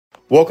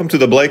Welcome to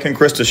the Blake and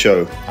Krista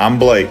Show. I'm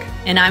Blake.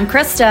 And I'm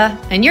Krista,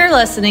 and you're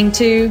listening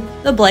to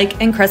the Blake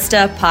and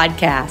Krista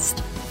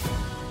podcast.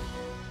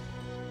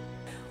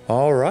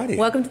 All righty.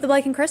 Welcome to the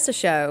Blake and Krista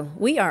Show.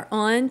 We are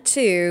on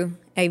to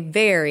a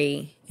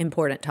very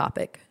important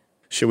topic.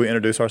 Should we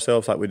introduce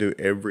ourselves like we do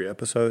every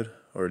episode?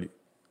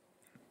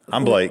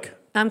 I'm Blake.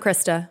 I'm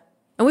Krista.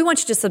 And we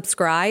want you to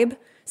subscribe.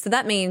 So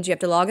that means you have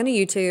to log into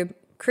YouTube,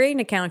 create an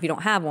account if you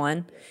don't have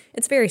one.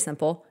 It's very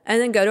simple. And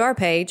then go to our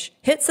page,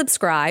 hit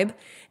subscribe,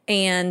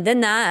 and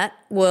then that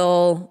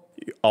will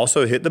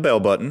also hit the bell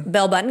button.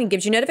 It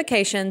gives you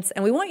notifications.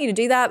 And we want you to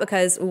do that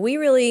because we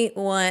really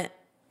want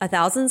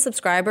 1,000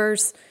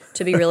 subscribers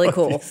to be really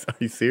cool. Are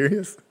you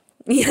serious?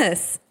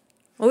 Yes.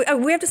 We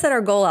have to set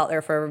our goal out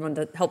there for everyone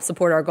to help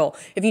support our goal.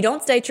 If you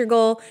don't state your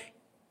goal,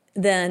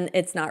 then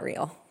it's not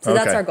real. So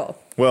That's our goal.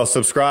 Well,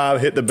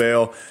 subscribe, hit the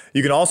bell.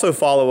 You can also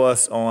follow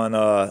us on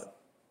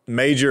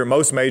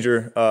most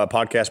major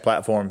podcast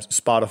platforms,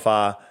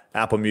 Spotify,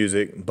 Apple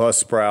Music,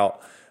 Buzzsprout.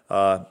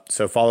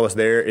 So follow us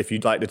there. If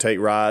you'd like to take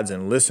rides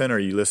and listen, or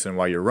you listen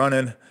while you're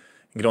running,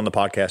 get on the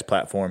podcast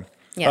platform.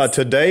 Yes.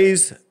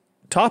 Today's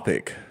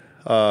topic,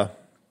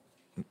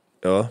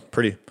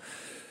 pretty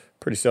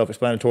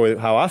self-explanatory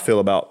how I feel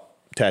about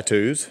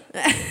tattoos.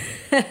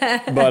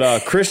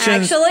 But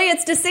Christians... Actually,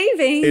 it's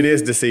deceiving. It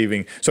is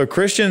deceiving. So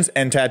Christians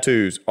and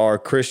tattoos. Are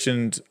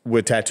Christians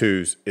with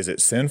tattoos, is it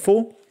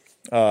sinful?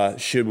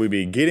 Should we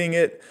be getting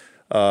it?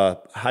 How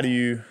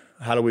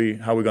are we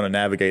going to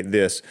navigate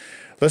this?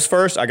 I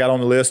got on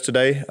the list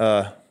today.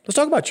 Let's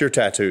talk about your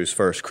tattoos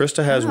first.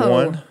 Krista has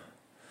one.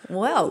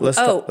 Well, let's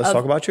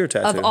talk about your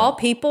tattoo. Of all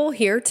people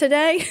here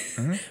today,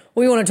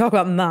 we want to talk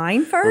about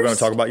mine first. We're going to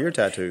talk about your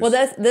tattoos. Well,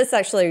 this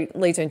actually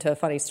leads into a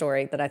funny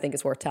story that I think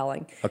is worth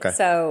telling. Okay.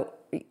 So,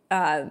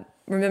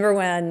 remember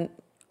when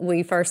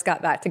we first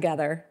got back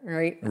together,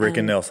 right? Rick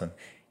and Nelson.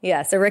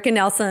 Yeah, so Rick and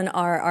Nelson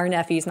are our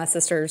nephews, my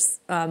sister's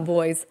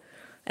boys.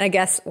 And I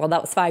guess, that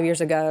was 5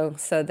 years ago.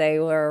 So they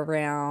were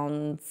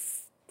around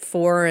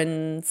 4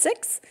 and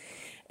 6.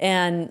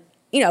 And,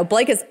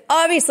 Blake is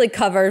obviously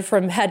covered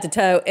from head to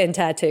toe in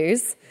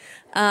tattoos.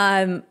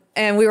 And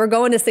we were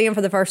going to see him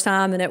for the first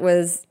time, and it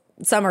was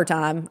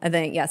summertime, I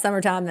think. Yeah,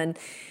 summertime. And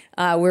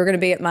we were going to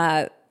be at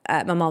my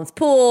mom's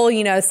pool,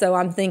 so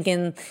I'm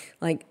thinking,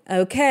 like,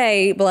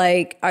 okay,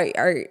 Blake,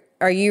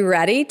 are you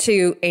ready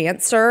to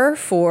answer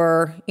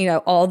for,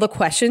 all the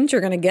questions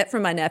you're going to get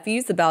from my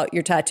nephews about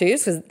your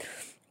tattoos? Because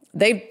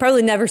they've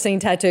probably never seen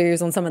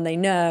tattoos on someone they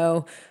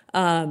know.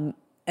 And,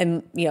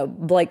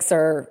 Blake's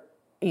are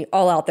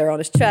all out there on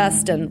his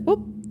chest.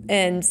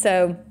 And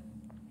so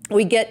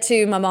we get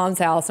to my mom's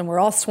house, and we're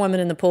all swimming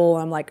in the pool.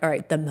 I'm like, all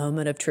right, the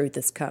moment of truth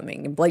is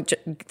coming. And Blake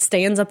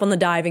stands up on the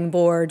diving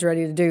boards,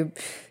 ready to do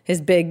his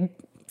big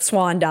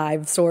swan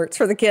dive sorts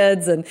for the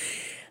kids. And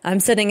I'm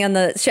sitting in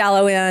the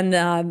shallow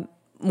end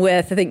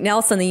with, I think,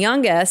 Nelson, the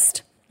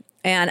youngest.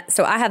 And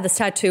so I have this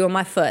tattoo on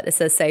my foot. It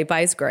says, "Saved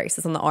by His Grace."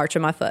 It's on the arch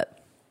of my foot.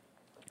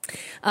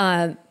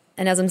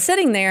 And as I'm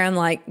sitting there, I'm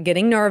like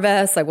getting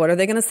nervous. Like, what are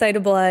they going to say to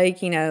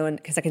Blake? And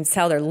because I can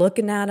tell they're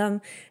looking at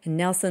him. And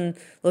Nelson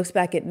looks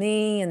back at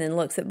me and then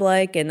looks at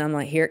Blake. And I'm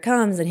like, here it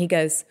comes. And he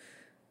goes,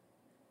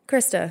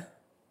 "Krista,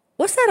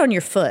 what's that on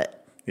your foot?"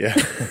 Yeah.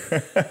 So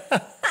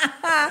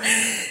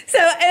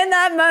in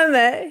that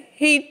moment,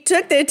 he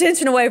took the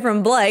attention away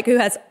from Blake, who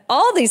has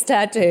all these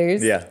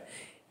tattoos. Yeah.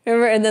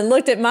 Remember, and then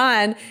looked at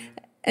mine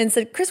and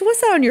said, "Chris,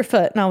 what's that on your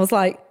foot?" And I was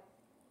like,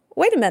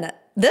 wait a minute,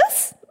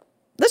 this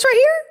right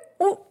here?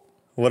 Well,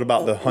 what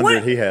about the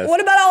 100 he has?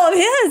 What about all of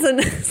his?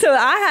 And so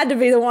I had to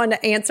be the one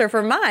to answer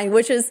for mine,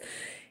 which is,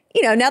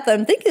 now that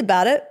I'm thinking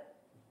about it,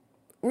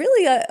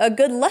 really a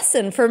good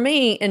lesson for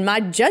me in my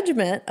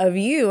judgment of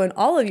you and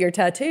all of your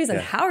tattoos. And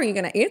how are you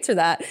going to answer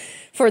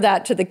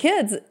that to the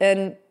kids?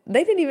 And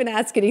they didn't even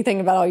ask anything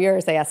about all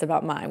yours. They asked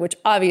about mine, which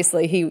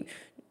obviously he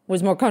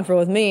was more comfortable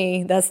with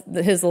me. That's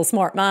his little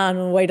smart mind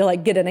and a way to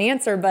get an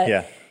answer. But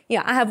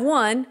I have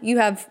one, you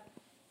have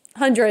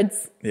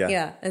hundreds.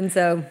 Yeah. And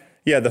so.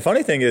 Yeah. The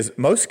funny thing is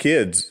most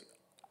kids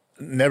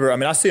never,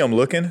 I see them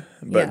looking,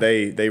 but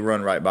they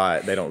run right by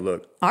it. They don't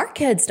look. Our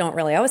kids don't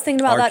really. I was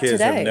thinking about that today. Our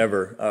kids have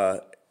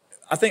never,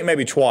 I think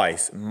maybe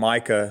twice,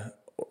 Micah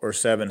or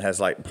 7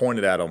 has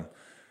pointed at them,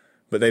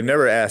 but they've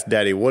never asked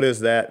Daddy, what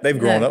is that? They've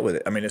grown up with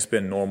it. It's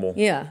been normal.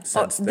 Yeah.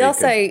 They'll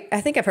say,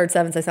 I think I've heard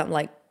 7 say something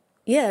like,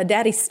 yeah,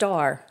 Daddy's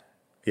star.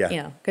 Yeah.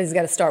 Because he's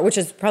got a star, which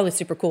is probably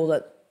super cool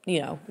that, you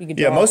can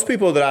draw. Yeah, most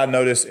people that I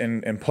notice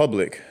in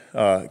public,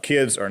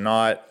 kids are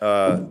not,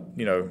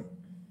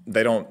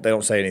 they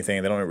don't say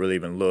anything. They don't really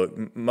even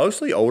look.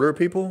 Mostly older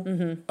people,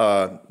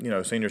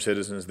 senior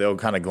citizens, they'll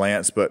kind of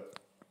glance, but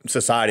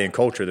society and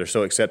culture, they're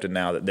so accepted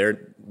now that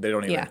they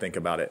don't even think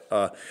about it.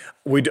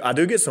 I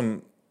do get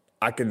some.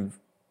 I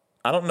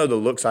don't know the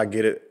looks I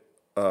get at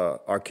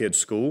our kids'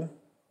 school.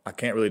 I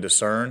can't really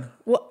discern.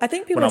 Well, I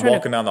think people when I'm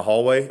walking down the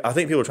hallway, I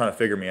think people are trying to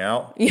figure me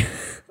out.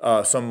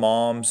 Yeah. Some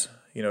moms,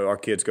 our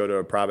kids go to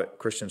a private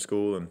Christian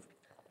school, and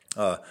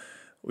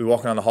we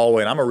walking down the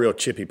hallway, and I'm a real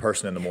chippy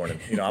person in the morning.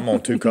 You know, I'm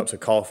on 2 cups of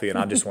coffee, and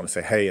I just want to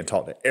say hey and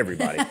talk to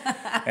everybody.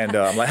 And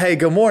I'm like, hey,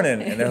 good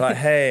morning. And they're like,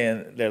 hey,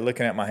 and they're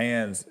looking at my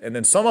hands. And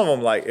then some of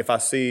them, like, if I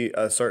see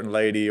a certain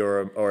lady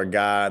or a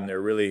guy, and they're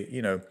really,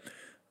 you know,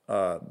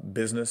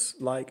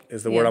 business-like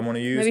is the word I'm going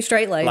to use. Maybe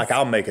straight-laced. Like,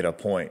 I'll make it a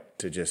point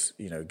to just,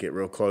 you know, get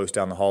real close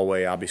down the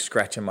hallway. I'll be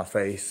scratching my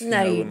face.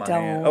 No, you with my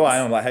don't. hand. Oh, I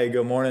am like, hey,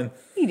 good morning.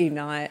 You do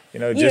not. You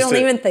know, you don't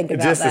even think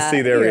about just that. to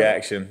see their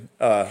reaction.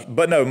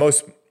 But no,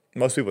 most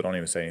people don't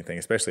even say anything,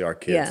 especially our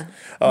kids. Yeah.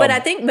 But I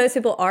think most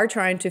people are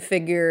trying to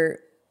figure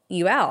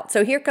you out.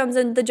 So here comes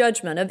in the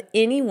judgment of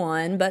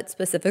anyone, but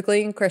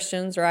specifically in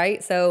Christians,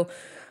 right? So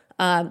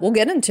we'll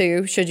get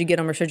into should you get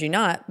them or should you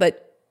not.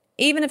 But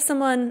even if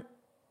someone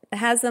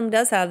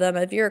does have them,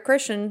 if you're a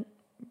Christian,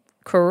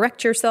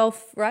 correct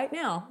yourself right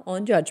now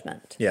on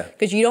judgment. Yeah.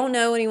 Because you don't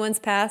know anyone's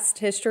past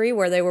history,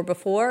 where they were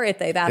before, if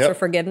they've asked for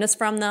forgiveness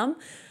from them.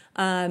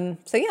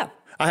 So yeah.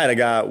 I had a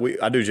guy,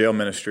 I do jail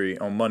ministry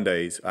on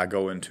Mondays. I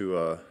go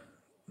into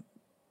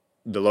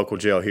the local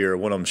jail here.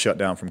 One of them shut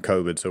down from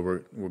COVID, so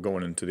we're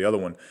going into the other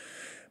one.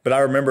 But I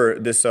remember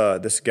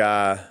this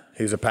guy,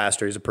 he's a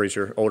pastor, he's a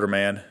preacher, older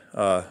man.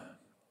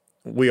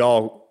 We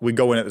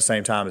go in at the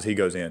same time as he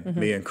goes in. Mm-hmm.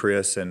 Me and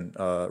Chris and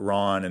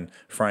Ron and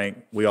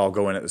Frank, we all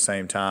go in at the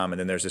same time. And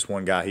then there's this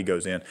one guy, he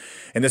goes in.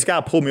 And this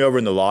guy pulled me over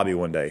in the lobby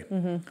one day.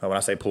 Mm-hmm. When I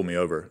say pull me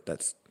over,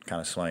 that's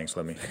kind of slang,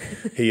 so let me.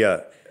 He,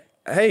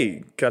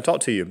 hey, can I talk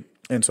to you?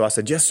 And so I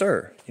said, yes,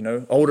 sir. You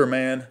know, older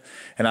man.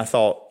 And I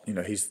thought, you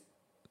know, he's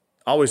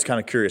always kind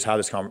of curious how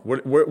this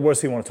what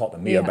does he want to talk to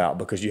me about?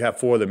 Because you have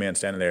 4 of the men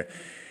standing there.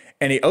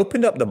 And he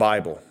opened up the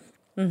Bible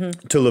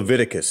to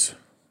Leviticus,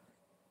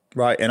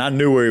 right? And I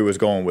knew where he was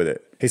going with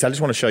it. He said, I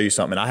just want to show you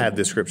something. And I have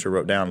this scripture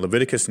wrote down.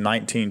 Leviticus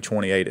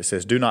 19:28. It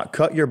says, do not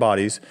cut your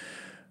bodies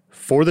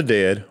for the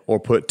dead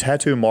or put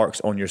tattoo marks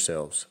on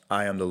yourselves.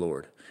 I am the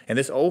Lord. And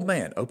this old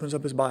man opens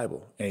up his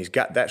Bible, and he's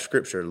got that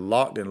scripture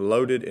locked and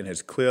loaded in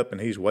his clip, and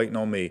he's waiting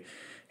on me.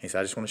 He said,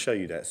 I just want to show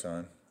you that,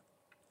 son.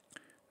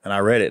 And I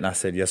read it, and I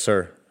said, yes,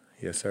 sir.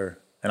 Yes, sir.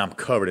 And I'm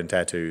covered in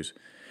tattoos.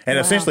 And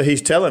essentially,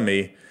 he's telling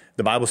me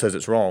the Bible says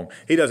it's wrong.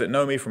 He doesn't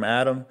know me from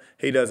Adam.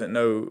 He doesn't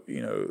know,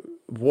 you know,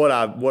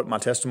 what my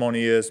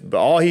testimony is. But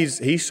all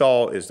he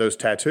saw is those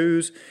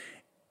tattoos,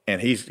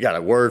 and he's got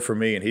a word for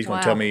me, and he's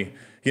going to tell me,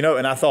 you know.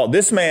 And I thought,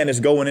 this man is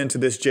going into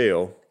this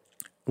jail.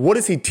 What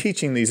is he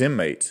teaching these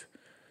inmates?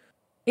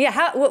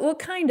 Yeah, what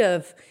kind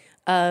of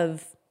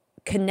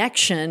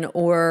connection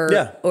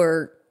or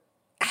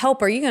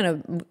help are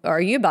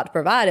you about to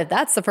provide if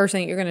that's the first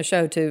thing you're going to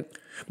show to?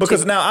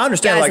 Because now I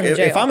understand, like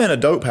if I'm in a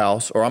dope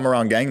house or I'm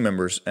around gang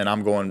members and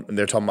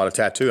they're talking about a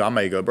tattoo, I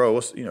may go, bro,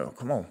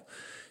 come on,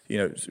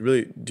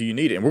 really, do you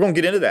need it? And we're going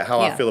to get into that, how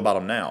I feel about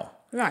them now.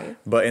 Right.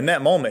 But in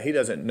that moment, he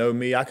doesn't know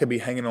me. I could be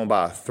hanging on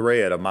by a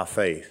thread of my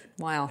faith.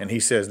 Wow. And he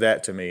says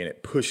that to me, and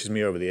it pushes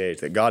me over the edge,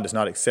 that God does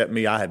not accept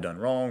me, I have done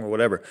wrong or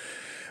whatever.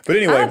 But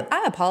anyway.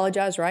 I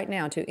apologize right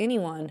now to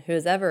anyone who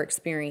has ever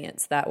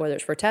experienced that, whether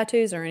it's for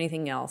tattoos or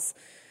anything else.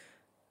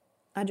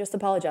 I just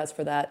apologize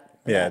for that.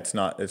 Yeah, it's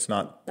not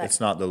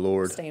the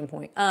Lord.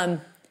 Standpoint.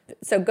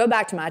 So go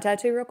back to my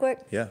tattoo real quick.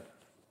 Yeah.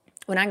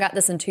 When I got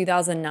this in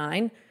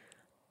 2009,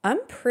 I'm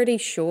pretty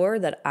sure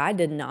that I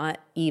did not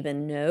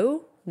even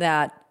know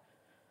that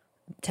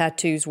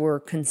tattoos were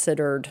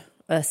considered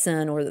a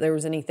sin or that there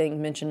was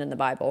anything mentioned in the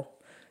Bible.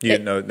 You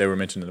didn't know they were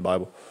mentioned in the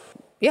Bible?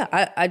 Yeah,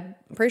 I'm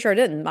pretty sure I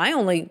didn't. My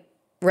only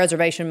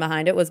reservation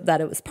behind it was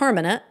that it was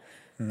permanent.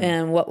 Mm-hmm.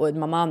 And what would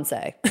my mom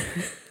say?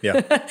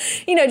 Yeah.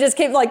 Just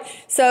keep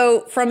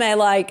so from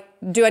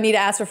do I need to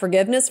ask for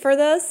forgiveness for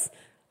this?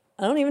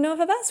 I don't even know if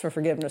I've asked for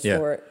forgiveness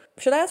for it.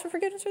 Should I ask for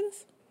forgiveness for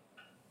this?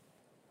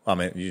 I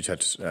mean, you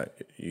just have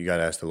to, you got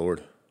to ask the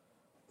Lord.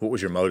 What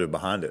was your motive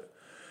behind it?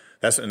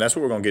 That's what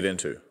we're going to get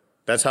into.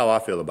 That's how I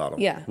feel about them.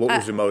 Yeah. What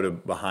was the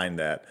motive behind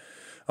that?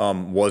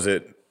 Was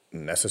it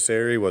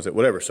necessary? Was it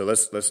whatever? So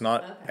let's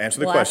not answer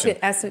the question.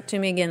 Ask it to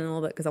me again in a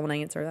little bit because I want to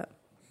answer that.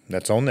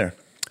 That's on there.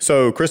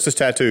 So Krista's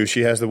tattoo,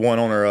 she has the one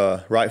on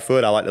her right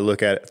foot. I like to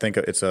look at it. Think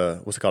it's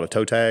what's it called, a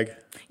toe tag?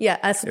 Yeah.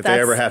 If they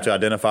ever have to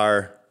identify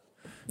her,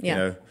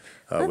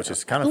 which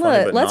is kind of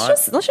funny, but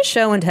let's just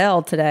show and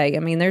tell today. I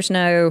mean, there's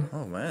no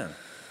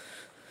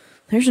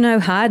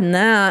hiding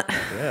that.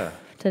 Yeah.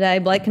 Today,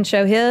 Blake can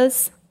show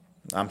his.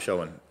 I'm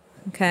showing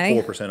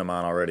 4% of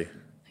mine already.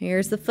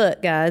 Here's the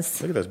foot, guys.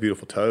 Look at those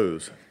beautiful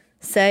toes.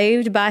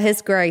 Saved by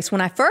his grace.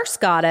 When I first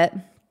got it,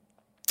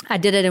 I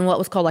did it in what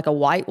was called like a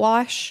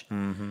whitewash,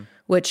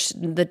 which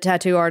the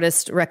tattoo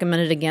artist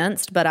recommended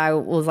against, but I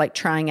was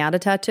trying out a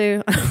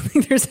tattoo. I don't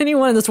think there's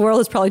anyone in this world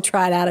that's probably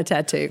tried out a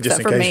tattoo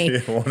except for me.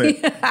 Just in case you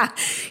didn't want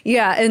it.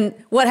 Yeah. And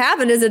what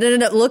happened is it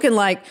ended up looking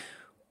like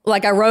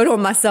I wrote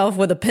on myself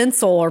with a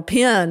pencil or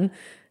pen.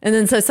 And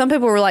then so some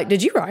people were like,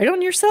 did you write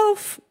on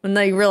yourself? And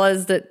they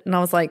realized it. And I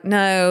was like,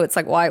 no, it's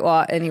like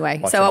whitewash. Anyway,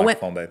 Watch so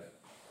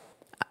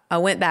I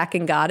went back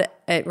and got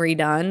it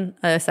redone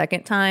a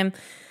second time.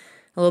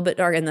 A little bit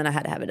dark, and then I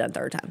had to have it done a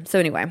third time. So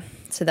anyway,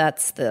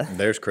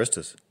 there's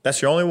Krista's.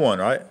 That's your only one,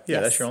 right? Yeah,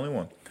 Yes. That's your only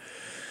one.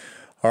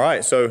 All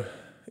right, so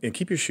And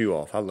keep your shoe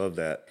off. I love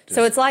that.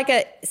 So it's like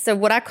so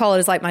what I call it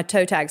is like my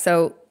toe tag.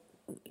 So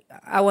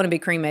I want to be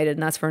cremated,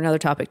 and that's for another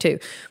topic too.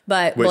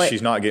 Which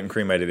she's not getting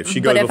cremated. If she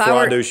goes before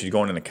I do, she's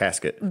going in a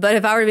casket. But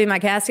if I were to be my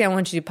casket, I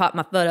want you to prop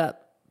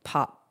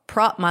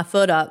my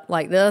foot up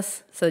like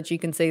this so that you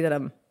can see that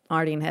I'm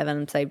already in heaven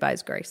and saved by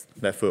His grace.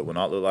 That foot will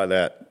not look like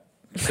that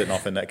sitting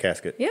off in that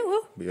casket. Yeah,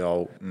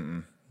 well.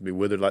 Be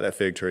withered like that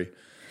fig tree.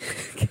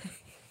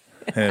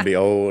 And it'd be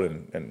old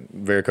and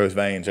varicose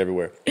veins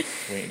everywhere.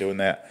 We ain't doing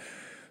that.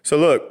 So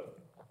look,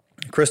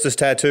 Krista's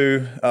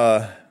tattoo,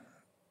 and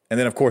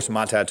then of course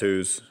my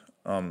tattoos.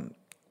 I'm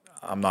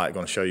not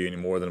going to show you any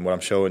more than what I'm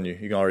showing you.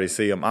 You can already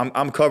see them.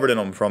 I'm covered in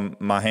them from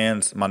my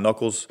hands, my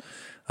knuckles,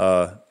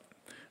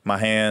 my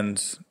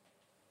hands.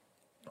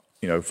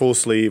 Full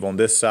sleeve on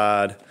this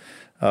side,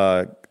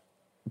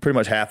 pretty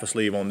much half a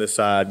sleeve on this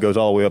side, goes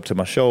all the way up to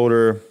my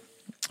shoulder.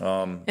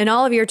 And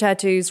all of your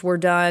tattoos were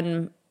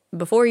done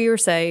before you were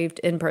saved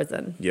in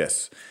prison.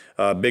 Yes.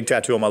 Big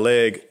tattoo on my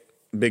leg,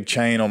 big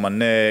chain on my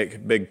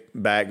neck, big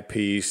back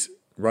piece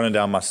running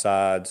down my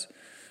sides,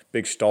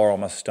 big star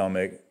on my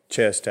stomach,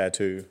 chest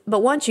tattoo. But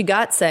once you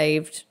got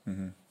saved,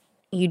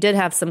 you did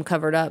have some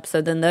covered up.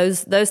 So then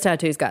those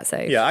tattoos got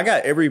saved. Yeah, I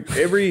got every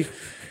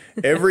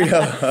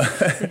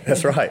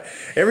that's right.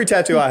 Every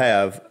tattoo I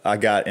have, I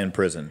got in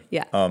prison.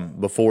 Yeah.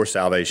 Before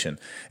salvation,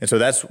 and so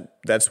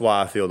that's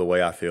why I feel the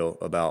way I feel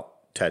about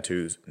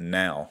tattoos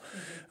now,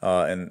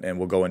 and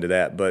we'll go into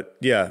that. But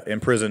yeah,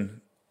 in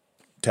prison,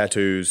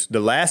 tattoos.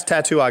 The last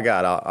tattoo I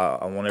got,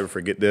 I won't ever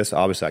forget this.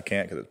 Obviously, I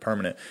can't because it's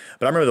permanent.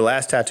 But I remember the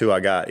last tattoo I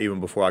got, even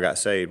before I got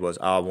saved, was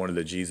I wanted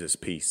the Jesus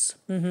piece.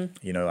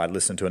 I'd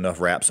listened to enough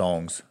rap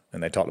songs,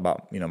 and they talked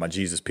about my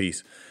Jesus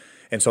piece.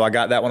 And so I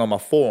got that one on my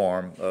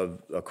forearm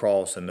of a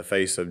cross and the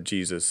face of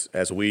Jesus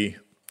as we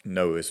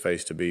know His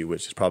face to be,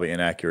 which is probably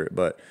inaccurate.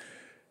 But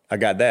I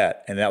got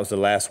that, and that was the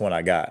last one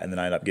I got. And then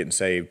I ended up getting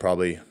saved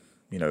probably,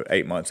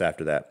 8 months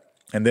after that.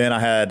 And then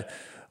I had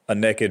a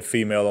naked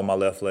female on my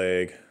left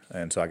leg,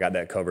 and so I got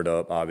that covered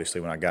up,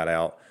 obviously, when I got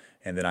out.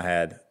 And then I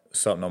had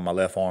something on my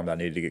left arm that I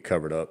needed to get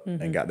covered up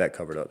and got that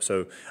covered up.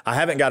 So I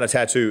haven't got a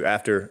tattoo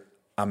after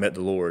I met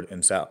the Lord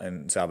in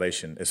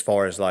salvation, as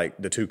far as like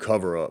the two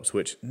cover-ups,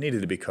 which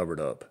needed to be covered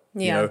up.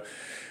 Yeah.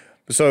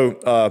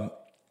 So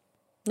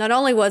not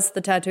only was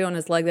the tattoo on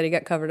his leg that he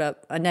got covered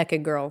up a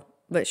naked girl,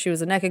 but she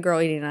was a naked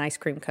girl eating an ice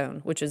cream cone,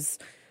 which is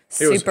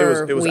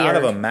super it was weird. out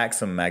of a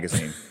Maxim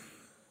magazine.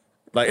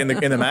 Like in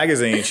the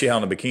magazine, she had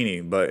on a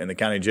bikini, but in the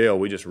county jail,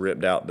 we just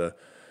ripped out the.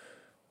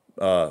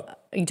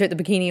 You took the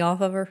bikini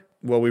off of her?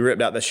 Well, we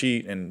ripped out the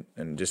sheet and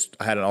just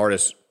I had an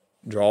artist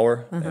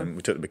drawer, and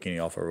we took the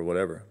bikini off of her or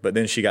whatever. But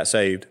then she got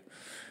saved,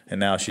 and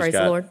now she's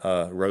got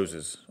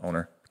roses on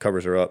her,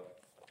 covers her up.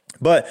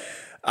 But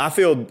I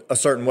feel a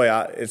certain way.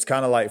 It's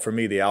kind of like for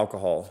me the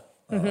alcohol.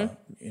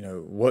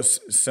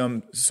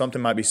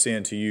 Something might be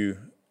sin to you,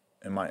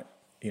 and might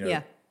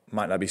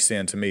not be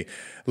sin to me.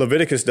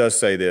 Leviticus does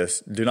say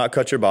this: "Do not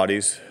cut your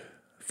bodies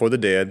for the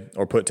dead,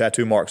 or put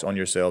tattoo marks on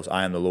yourselves.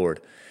 I am the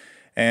Lord."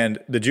 And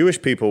the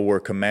Jewish people were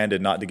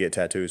commanded not to get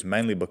tattoos,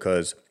 mainly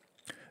because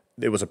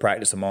it was a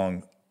practice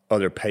among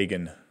other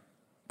pagan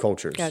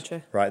cultures.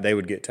 Gotcha. Right? They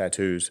would get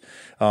tattoos,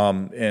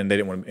 and they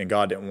didn't want, and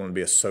God didn't want to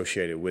be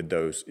associated with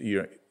those.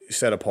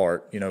 Set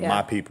apart.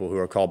 My people who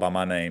are called by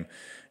my name,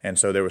 and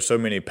so there were so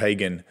many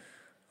pagan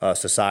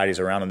societies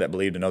around them that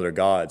believed in other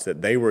gods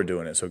that they were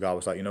doing it. So God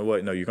was like, you know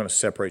what? No, you're going to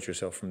separate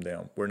yourself from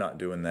them. We're not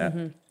doing that.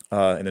 In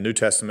the New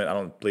Testament, I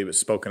don't believe it's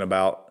spoken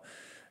about.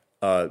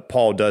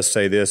 Paul does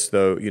say this,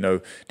 though,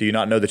 do you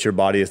not know that your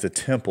body is the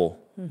temple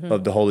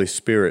of the Holy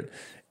Spirit,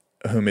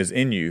 whom is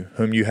in you,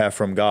 whom you have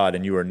from God,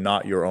 and you are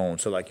not your own.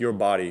 So like your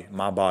body,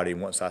 my body,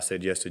 once I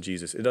said yes to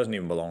Jesus, it doesn't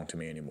even belong to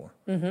me anymore.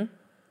 Yeah.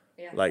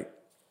 Like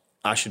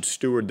I should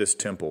steward this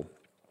temple.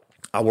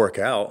 I work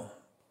out,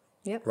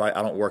 right?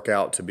 I don't work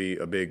out to be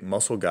a big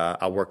muscle guy.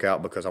 I work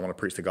out because I want to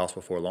preach the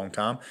gospel for a long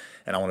time,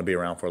 and I want to be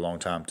around for a long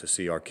time to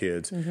see our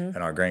kids and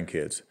our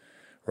grandkids,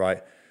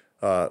 right?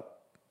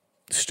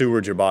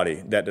 Steward your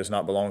body. That does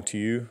not belong to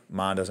you.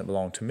 Mine doesn't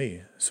belong to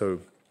me.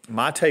 So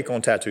my take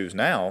on tattoos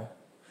now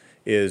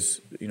is,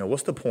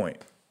 what's the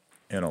point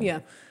in them? Yeah.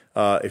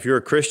 If you're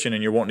a Christian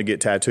and you're wanting to get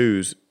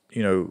tattoos,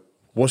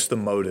 what's the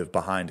motive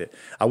behind it?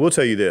 I will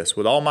tell you this: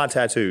 with all my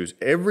tattoos,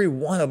 every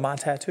one of my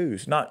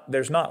tattoos,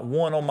 there's not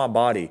one on my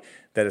body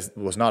that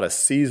was not a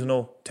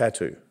seasonal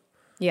tattoo.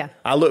 Yeah.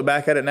 I look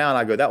back at it now and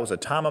I go, that was a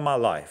time of my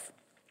life,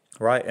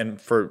 right?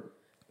 And for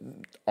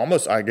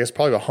almost, I guess,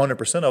 probably 100%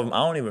 of them, I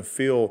don't even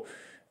feel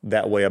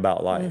that way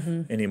about life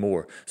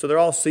anymore. So they're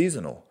all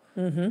seasonal.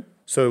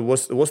 So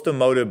what's the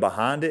motive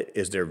behind it?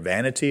 Is there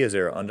vanity? Is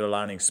there an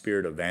underlying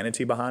spirit of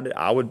vanity behind it?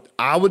 I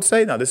would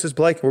say, now this is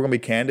Blake, we're going to be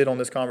candid on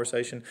this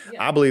conversation.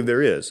 Yeah. I believe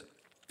there is.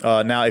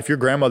 Now, if your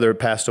grandmother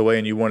passed away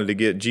and you wanted to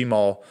get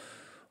Gmal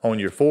on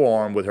your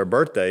forearm with her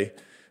birthday,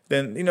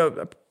 then,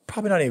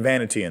 probably not any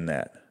vanity in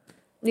that.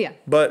 Yeah.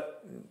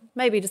 But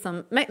maybe to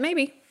some,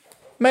 maybe.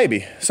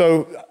 Maybe.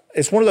 So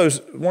it's one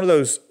of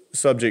those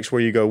subjects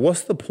where you go,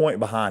 what's the point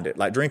behind it?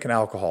 Like drinking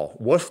alcohol.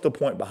 What's the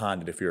point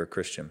behind it if you're a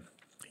Christian?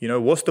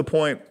 What's the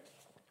point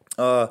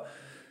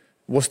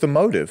What's the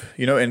motive?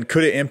 And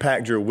could it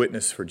impact your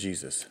witness for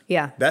Jesus?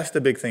 Yeah. That's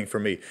the big thing for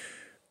me.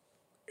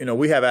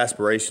 We have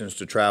aspirations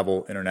to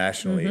travel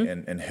internationally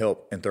and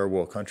help in third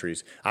world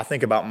countries. I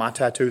think about my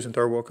tattoos in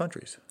third world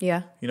countries.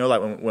 Yeah.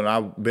 Like when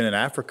I've been in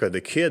Africa,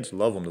 the kids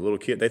love them. The little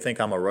kid, they think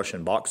I'm a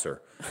Russian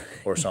boxer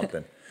or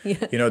something.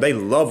 Yeah. They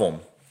love them.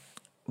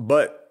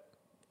 But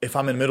if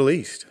I'm in the Middle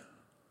East,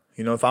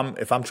 if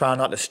I'm trying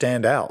not to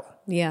stand out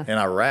Yeah. in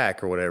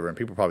Iraq or whatever, and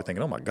people are probably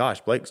thinking, oh my gosh,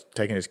 Blake's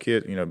taking his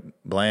kid,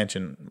 Blanche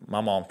and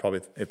my mom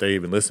probably, if they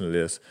even listen to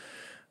this,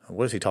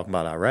 what is he talking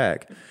about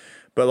Iraq?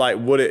 But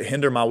would it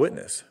hinder my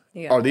witness?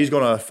 Yeah. Are these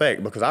going to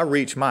affect? Because I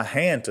reach my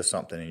hand to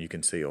something and you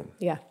can see them.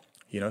 Yeah.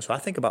 So I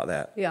think about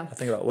that. Yeah. I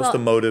think about what's the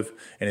motive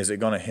and is it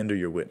going to hinder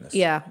your witness?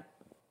 Yeah.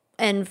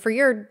 And for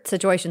your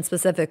situation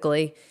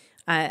specifically,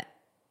 I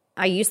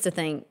used to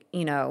think,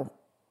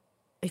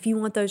 if you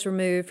want those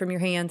removed from your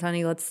hands,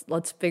 honey,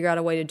 let's figure out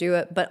a way to do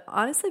it. But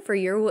honestly, for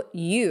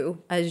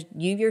you as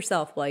you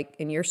yourself, like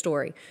in your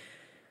story,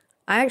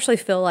 I actually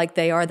feel like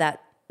they are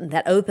that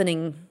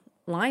opening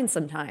line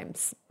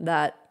sometimes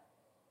that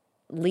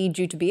lead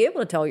you to be able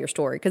to tell your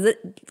story,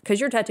 because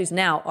your tattoos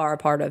now are a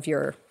part of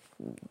your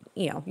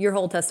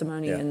whole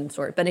testimony and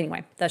story. But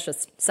anyway, that's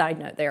just side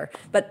note there.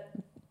 But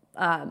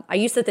I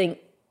used to think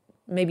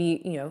maybe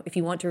if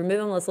you want to remove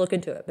them, let's look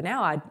into it. But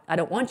now I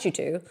don't want you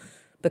to,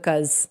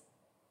 because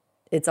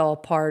it's all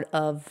part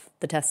of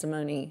the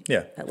testimony.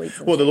 Yeah. That leads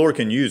well, the Lord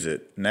can use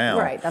it now.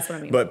 Right. That's what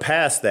I mean. But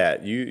past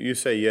that, you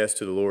say yes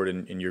to the Lord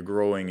and you're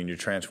growing and you're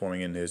transforming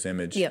into His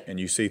image. Yep.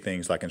 And you see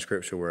things like in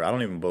Scripture where I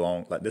don't even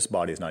belong, like this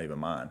body is not even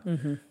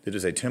mine. It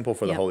is a temple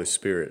for the Holy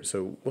Spirit.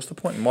 So what's the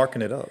point in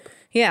marking it up?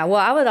 Yeah. Well,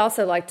 I would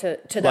also like to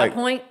that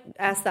point,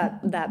 ask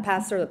that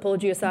pastor that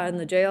pulled you aside in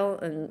the jail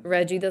and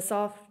read you this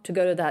off to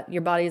go to that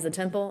your body is a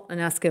temple and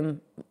ask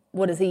him,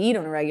 what does he eat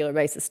on a regular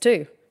basis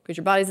too? Because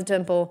your body's a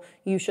temple,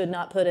 you should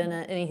not put in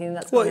it anything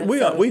that's going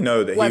to... we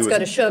know that let's go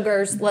to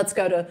sugars, let's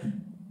go to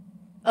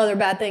other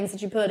bad things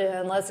that you put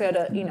in, let's go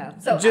to,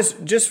 So I'm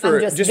just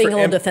being a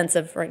little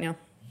defensive right now.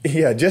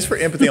 Yeah, just for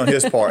empathy on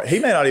his part. He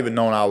may not even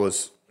known I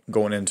was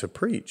going in to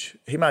preach.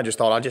 He might have just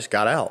thought I just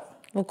got out.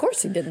 Well, of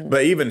course he didn't.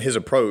 But even his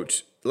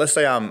approach, let's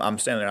say I'm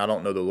standing there, I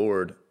don't know the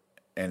Lord,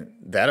 and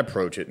that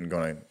approach isn't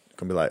going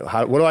to be like,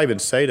 what do I even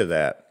say to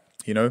that?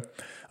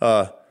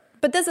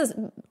 But this is,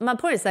 my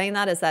point of saying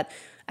that is that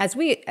as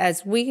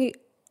we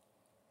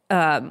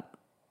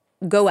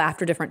go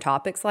after different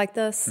topics like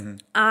this,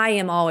 I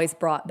am always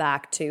brought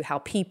back to how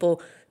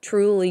people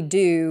truly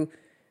do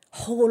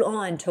hold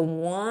on to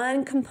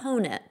one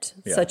component,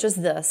 such as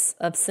this,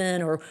 of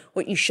sin or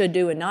what you should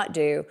do and not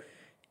do,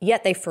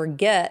 yet they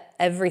forget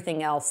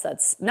everything else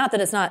that's, not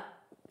that it's not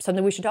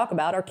something we should talk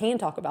about or can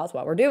talk about, is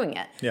why we're doing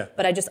it. Yeah.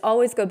 But I just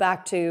always go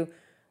back to,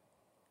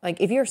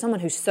 if you're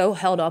someone who's so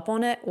held up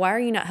on it, why are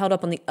you not held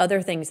up on the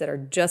other things that are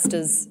just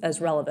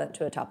as relevant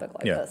to a topic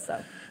like this?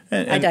 So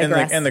I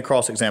digress. And the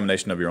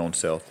cross-examination of your own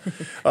self.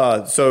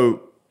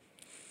 So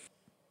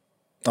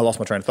I lost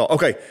my train of thought.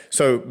 Okay,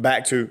 so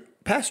back to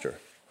pastor.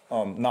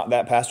 Not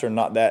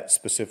that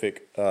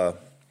specific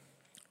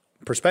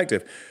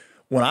perspective.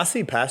 When I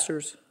see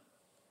pastors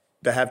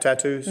that have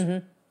tattoos,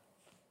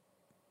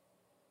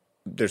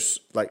 there's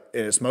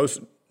it's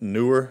most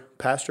newer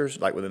pastors,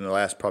 within the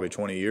last probably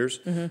 20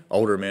 years,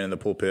 older men in the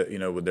pulpit,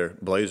 with their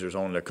blazers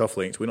on, their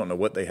cufflinks. We don't know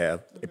what they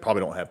have. They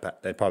probably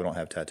don't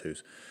have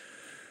tattoos.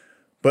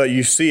 But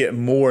you see it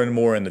more and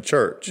more in the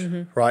church,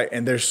 right?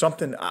 And there's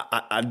something,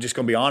 I'm just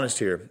going to be honest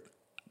here.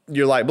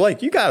 You're like,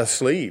 Blake, you got a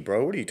sleeve,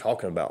 bro. What are you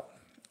talking about?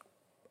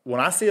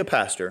 When I see a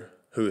pastor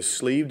who is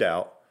sleeved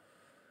out,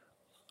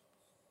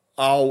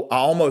 I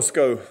almost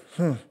go,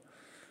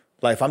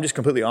 if I'm just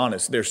completely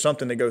honest, there's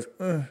something that goes,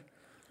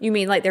 You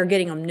mean they're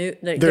getting them new?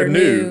 They're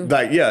new.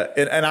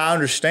 And I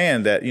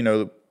understand that,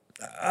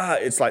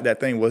 it's like that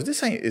thing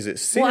is it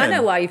sin? Well, I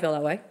know why you feel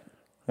that way.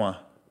 Why?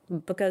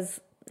 Because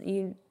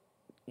you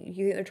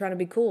think they're trying to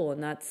be cool,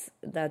 and that's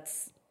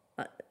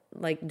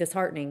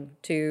disheartening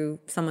to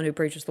someone who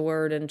preaches the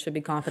word and should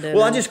be confident.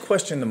 Well, I just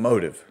question the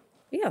motive.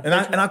 Yeah. And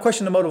I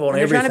question the motive on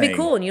everything. You're trying to be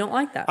cool, and you don't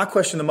like that. I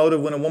question the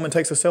motive when a woman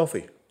takes a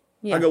selfie.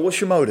 Yeah. I go,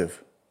 what's your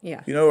motive?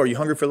 Yeah. Are you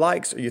hungry for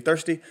likes? Are you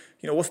thirsty?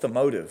 What's the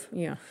motive?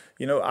 Yeah.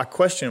 I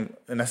question,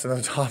 and that's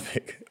another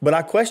topic, but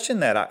I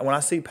question that when I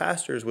see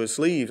pastors with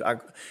sleeves,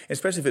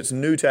 especially if it's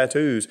new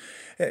tattoos.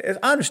 I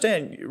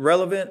understand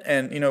relevant,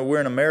 and we're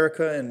in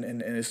America,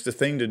 and it's the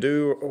thing to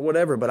do or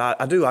whatever. But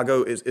I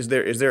go, is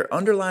there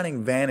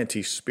underlining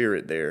vanity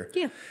spirit there?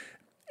 Yeah.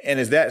 And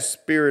is that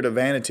spirit of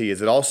vanity,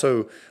 is it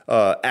also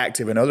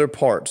active in other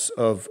parts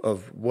of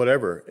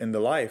whatever in the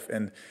life?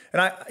 And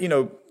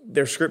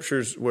there's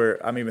scriptures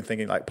where I'm even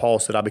thinking, like Paul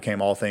said, I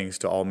became all things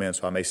to all men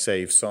so I may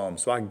save some.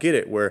 So I get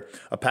it, where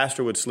a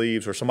pastor with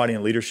sleeves or somebody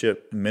in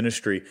leadership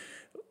ministry,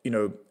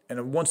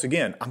 and once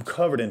again, I'm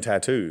covered in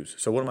tattoos.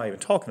 So what am I even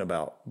talking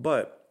about?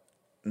 But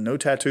no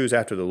tattoos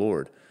after the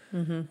Lord,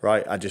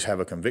 right? I just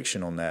have a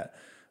conviction on that.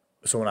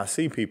 So when I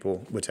see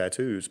people with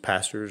tattoos,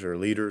 pastors or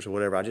leaders or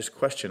whatever, I just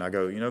question. I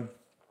go,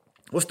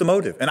 What's the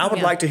motive? And I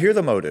would like to hear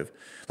the motive.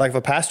 Like if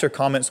a pastor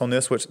comments on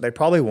this, which they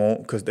probably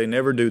won't because they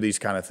never do these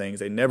kind of things.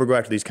 They never go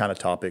after these kind of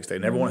topics. They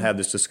never want to have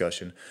this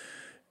discussion.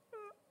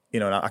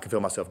 And I can feel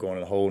myself going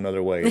in a whole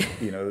nother way.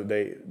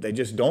 They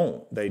just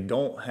don't. They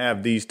don't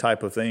have these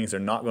type of things. They're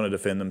not going to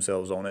defend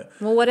themselves on it.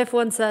 Well, what if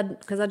one said,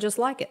 because I just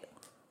like it?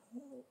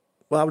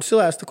 Well, I would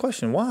still ask the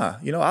question, why?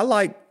 I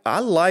like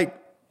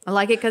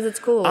it because it's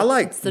cool. I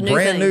like it's the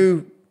brand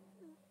new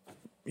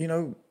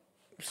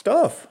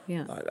stuff.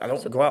 Yeah. I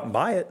don't go out and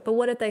buy it. But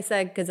what if they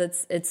said, because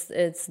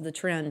it's the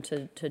trend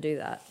to do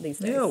that these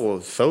days? Yeah, well,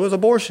 so is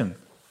abortion.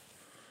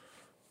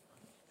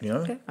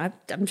 Okay.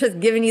 I'm just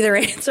giving you their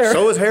answer.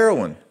 So is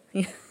heroin.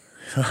 Yeah.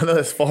 I know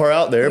that's far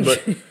out there,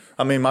 but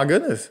I mean, my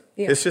goodness,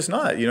 it's just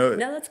not. No,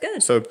 that's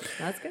good. So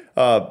that's good.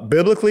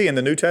 Biblically, in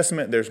the New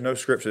Testament, there's no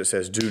scripture that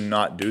says "do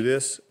not do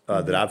this"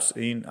 that I've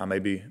seen. I may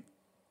be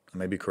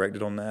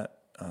corrected on that.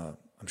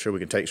 I'm sure we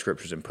can take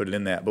scriptures and put it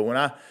in that.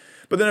 But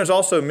then there's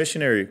also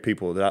missionary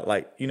people that I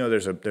like.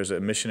 There's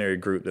a missionary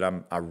group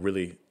that I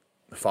really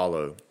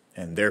follow.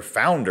 And their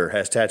founder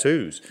has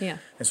tattoos. Yeah.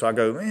 And so I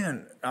go,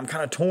 man, I'm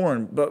kind of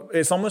torn. But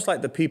it's almost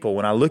like the people.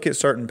 When I look at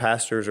certain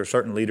pastors or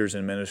certain leaders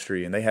in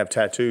ministry and they have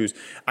tattoos,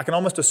 I can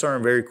almost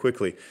discern very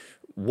quickly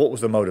what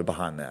was the motive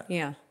behind that.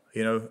 Yeah.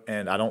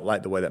 And I don't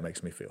like the way that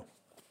makes me feel.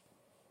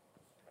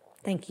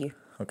 Thank you.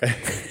 Okay.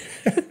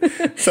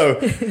 So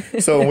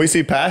when we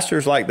see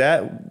pastors like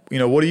that,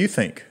 what do you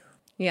think?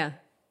 Yeah.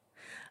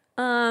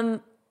 I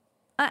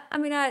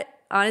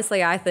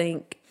honestly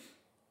think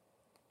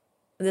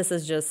this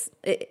is just,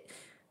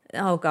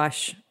 oh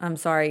gosh, I'm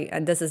sorry.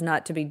 This is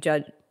not to be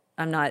judged.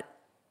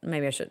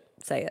 Maybe I should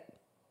say it.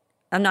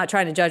 I'm not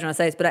trying to judge when I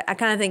say this, but I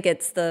kind of think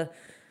it's I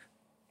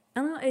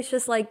don't know, it's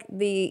just like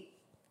the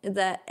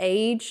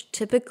age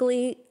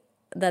typically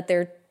that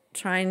they're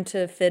trying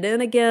to fit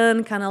in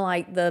again, kind of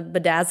like the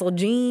bedazzled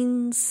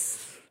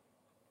jeans,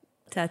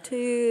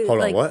 tattoos. Hold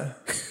on, what?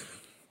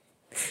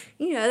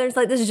 There's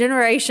like this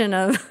generation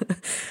of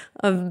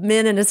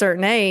men in a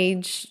certain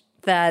age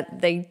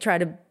that they try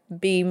to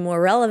be more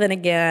relevant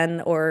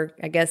again, or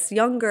I guess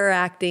younger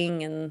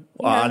acting. And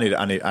I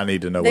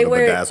need to know what a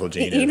bedazzled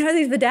jean is.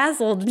 These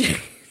bedazzled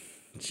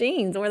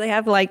jeans where they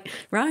have like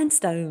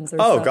rhinestones. Or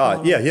oh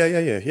God, yeah.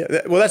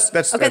 Well,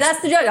 that's okay.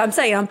 That's the joke. I'm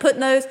saying I'm putting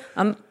those.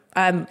 I'm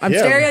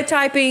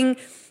stereotyping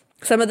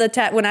some of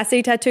the when I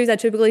see tattoos, I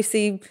typically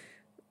see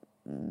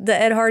the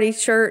Ed Hardy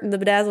shirt and the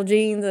bedazzled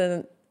jeans.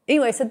 And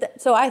anyway,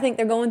 so I think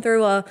they're going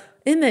through a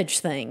image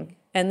thing.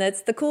 And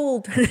that's the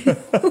cool.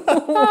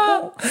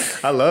 I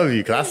love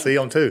you because I see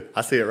them too.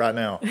 I see it right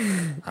now.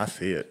 I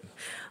see it.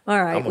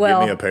 All right. I'm going to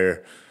get me a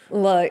pair.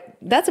 Look,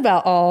 that's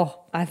about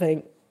all I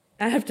think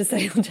I have to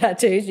say on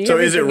tattoos. So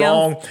is it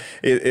wrong?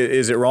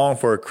 Is it wrong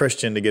for a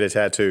Christian to get a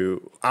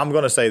tattoo? I'm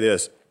going to say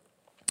this.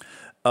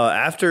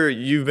 After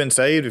you've been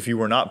saved, if you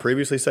were not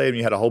previously saved and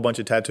you had a whole bunch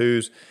of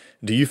tattoos,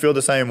 do you feel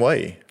the same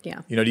way?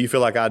 Yeah. Do you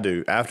feel like I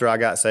do? After I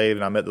got saved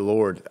and I met the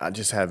Lord, I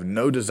just have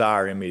no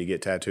desire in me to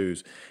get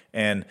tattoos.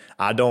 And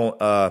I'm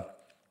not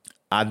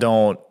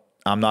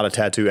a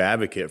tattoo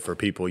advocate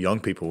for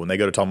young people, when they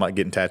go to talk about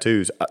getting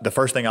tattoos. The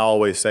first thing I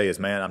always say is,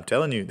 man, I'm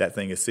telling you, that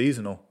thing is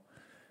seasonal.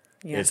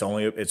 Yeah. It's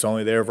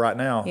only there right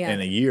now. Yeah.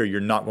 In a year,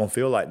 you're not going to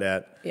feel like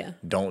that. Yeah.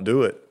 Don't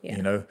do it.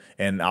 Yeah.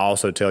 And I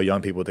also tell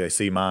young people, they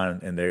see mine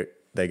and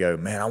they go,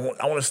 man, I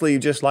want a sleeve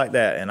just like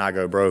that. And I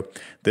go, bro,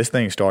 this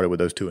thing started with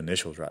those two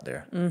initials right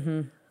there.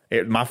 Mm-hmm.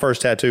 My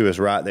first tattoo is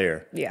right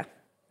there. Yeah.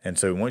 And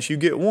so once you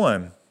get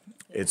one,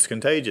 it's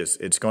contagious.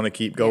 It's going to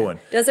keep going.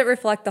 Yeah. Does it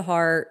reflect the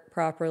heart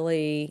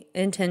properly?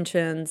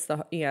 Intentions,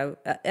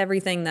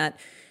 everything that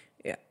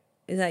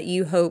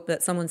you hope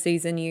that someone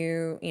sees in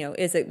you.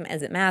 Is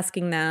it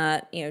masking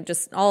that?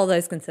 Just all of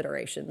those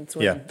considerations.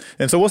 Yeah.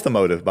 And so, what's the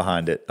motive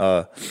behind it?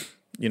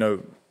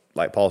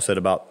 Like Paul said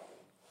about,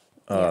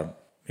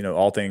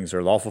 all things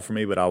are lawful for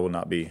me, but I will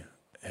not be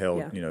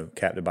held,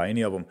 captive by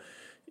any of them.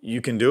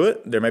 You can do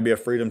it. There may be a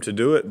freedom to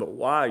do it, but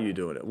why are you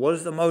doing it? What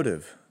is the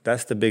motive?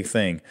 That's the big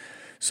thing.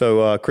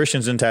 So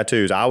Christians and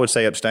tattoos, I would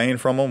say abstain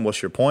from them.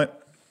 What's your point?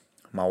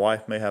 My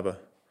wife may have a...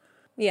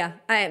 Yeah,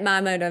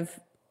 my motive,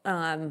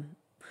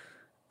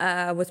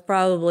 I was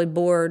probably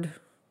bored,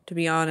 to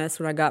be honest,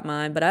 when I got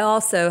mine. But I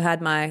also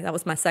had that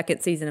was my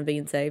second season of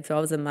being saved. So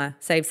I was in my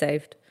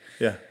saved.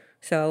 Yeah.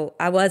 So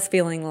I was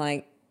feeling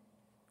like,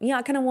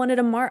 I kind of wanted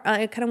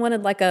I kind of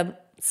wanted like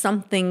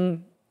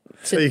something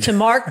to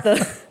mark the...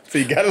 So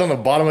you got it on the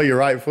bottom of your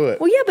right foot.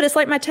 Well, yeah, but it's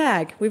like my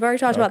tag. We've already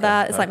talked about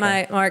that. It's like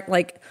my mark,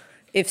 like...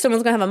 If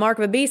someone's going to have a mark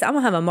of a beast, I'm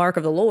going to have a mark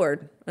of the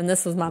Lord. And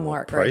this was my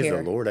mark right here.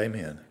 Praise the Lord.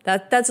 Amen.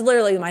 That's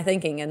literally my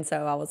thinking. And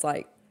so I was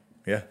like,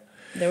 yeah.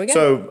 There we go.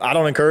 So I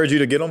don't encourage you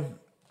to get them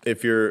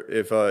if you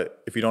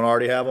don't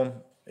already have them.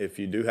 If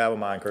you do have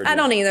them, I encourage you. I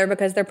don't either,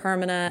 because they're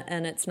permanent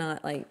and it's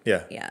not like,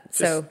 yeah.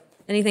 So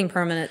anything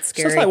permanent is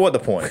scary. It's just like, what the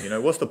point?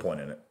 What's the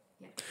point in it?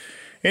 Yeah.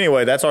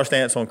 Anyway, that's our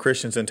stance on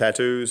Christians and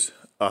tattoos.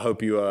 I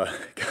hope you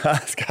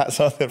guys got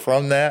something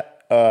from that.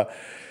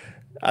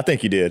 I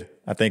think you did.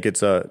 I think it's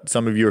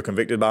some of you are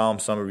convicted by them.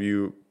 Some of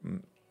you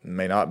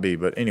may not be.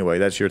 But anyway,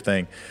 that's your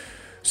thing.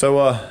 So,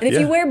 and if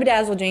you wear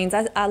bedazzled jeans,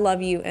 I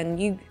love you, and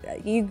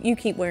you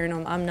keep wearing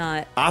them. I'm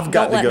not.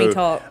 Don't let me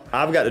talk.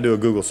 I've got to do a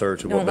Google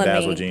search of what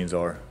bedazzled jeans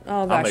are.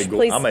 Oh gosh,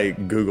 please. I may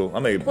Google.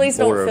 Please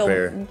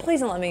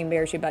don't let me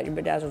embarrass you about your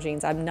bedazzled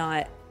jeans. I'm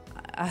not.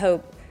 I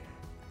hope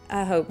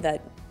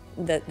that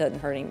doesn't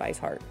hurt anybody's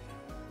heart.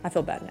 I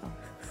feel bad now.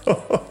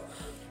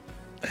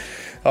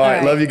 All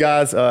right. Love you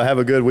guys. Have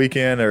a good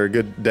weekend or a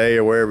good day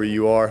or wherever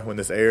you are when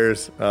this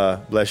airs.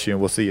 Bless you, and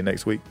we'll see you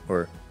next week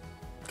or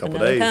a couple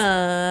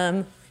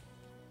days.